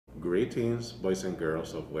Greetings, boys and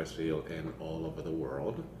girls of Westfield and all over the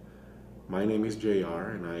world. My name is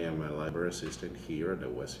JR and I am a library assistant here at the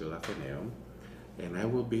Westfield Athenaeum, and I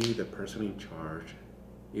will be the person in charge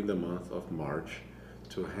in the month of March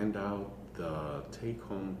to hand out the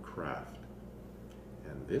take-home craft.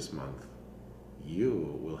 And this month,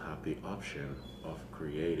 you will have the option of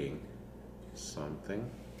creating something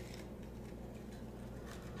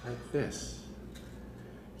like this.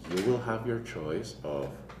 You will have your choice of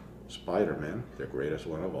Spider-Man, the greatest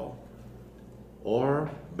one of all, or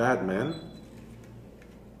Batman,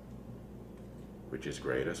 which is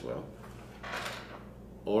great as well,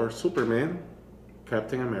 or Superman,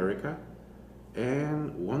 Captain America,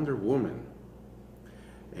 and Wonder Woman.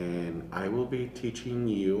 And I will be teaching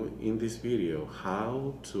you in this video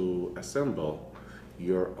how to assemble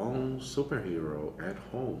your own superhero at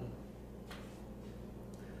home.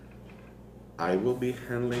 I will be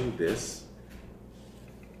handling this,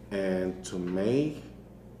 and to make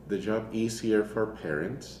the job easier for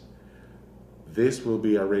parents, this will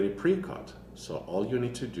be already pre-cut. So all you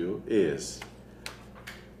need to do is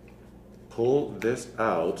pull this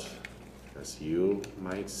out, as you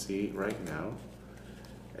might see right now,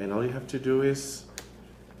 and all you have to do is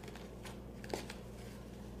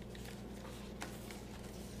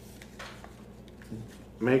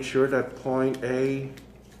make sure that point A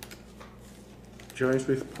joins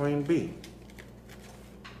with point B.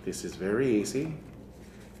 This is very easy.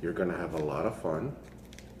 You're gonna have a lot of fun.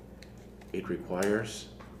 It requires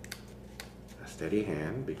a steady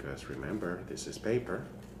hand because remember, this is paper.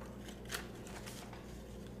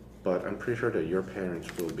 But I'm pretty sure that your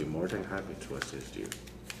parents will be more than happy to assist you.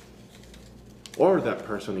 Or that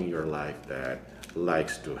person in your life that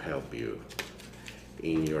likes to help you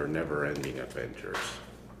in your never-ending adventures.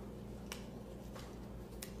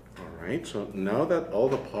 Alright, so now that all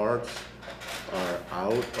the parts are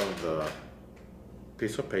out of the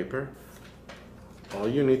piece of paper, all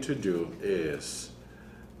you need to do is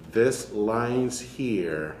these lines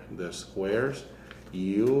here, the squares,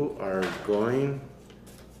 you are going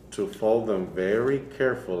to fold them very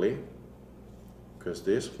carefully because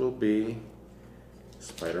this will be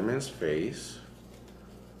Spider-Man's face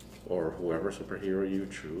or whoever superhero you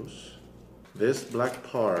choose. These black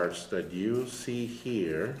parts that you see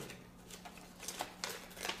here,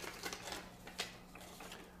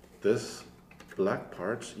 this black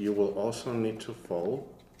parts you will also need to fold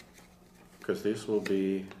because these will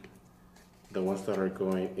be the ones that are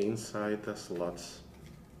going inside the slots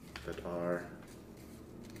that are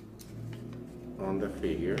on the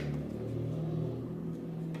figure.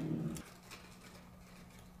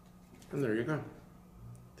 And there you go.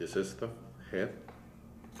 This is the head.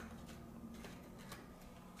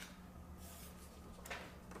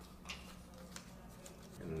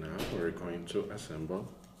 And now we're going to assemble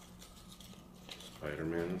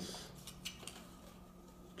Spider-Man's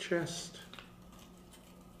chest.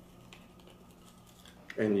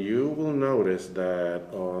 And you will notice that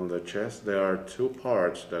on the chest there are two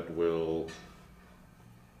parts that will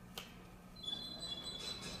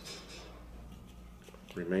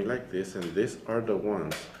remain like this, and these are the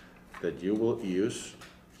ones that you will use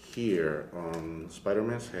here on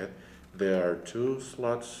Spider-Man's head. There are two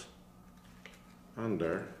slots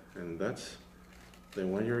under, and that's the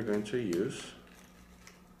one you're going to use.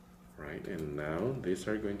 Right, and now these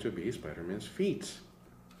are going to be Spider-Man's feet.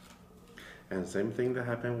 And same thing that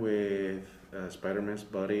happened with Spider-Man's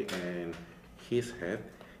body and his head,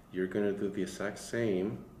 you're going to do the exact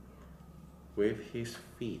same with his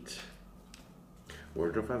feet.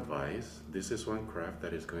 Word of advice, this is one craft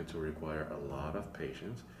that is going to require a lot of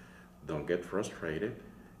patience. Don't get frustrated.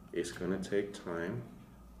 It's going to take time,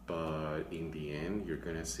 but in the end, you're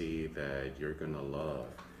going to see that you're going to love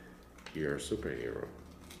your superhero.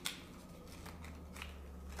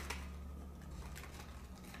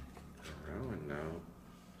 And now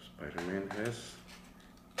Spider-Man has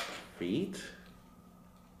feet,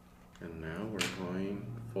 and now we're going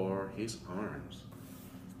for his arms.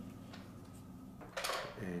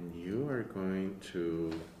 And you are going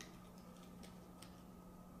to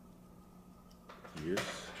use,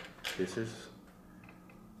 this is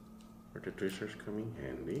where the tweezers come in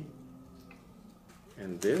handy,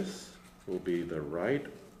 and this will be the right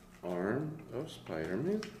arm of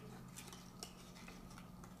Spider-Man.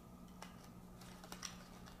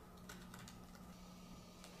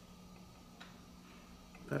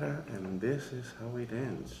 And this is how it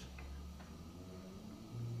ends.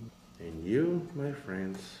 And you, my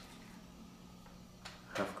friends,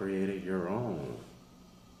 have created your own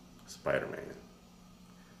Spider-Man.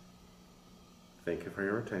 Thank you for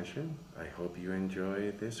your attention. I hope you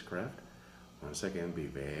enjoy this craft. Once again, be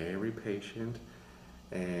very patient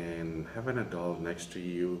and have an adult next to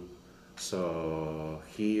you so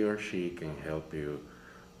he or she can help you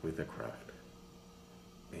with the craft.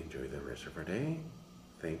 Enjoy the rest of your day.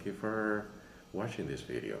 Thank you for watching this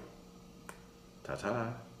video.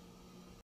 Ta-ta!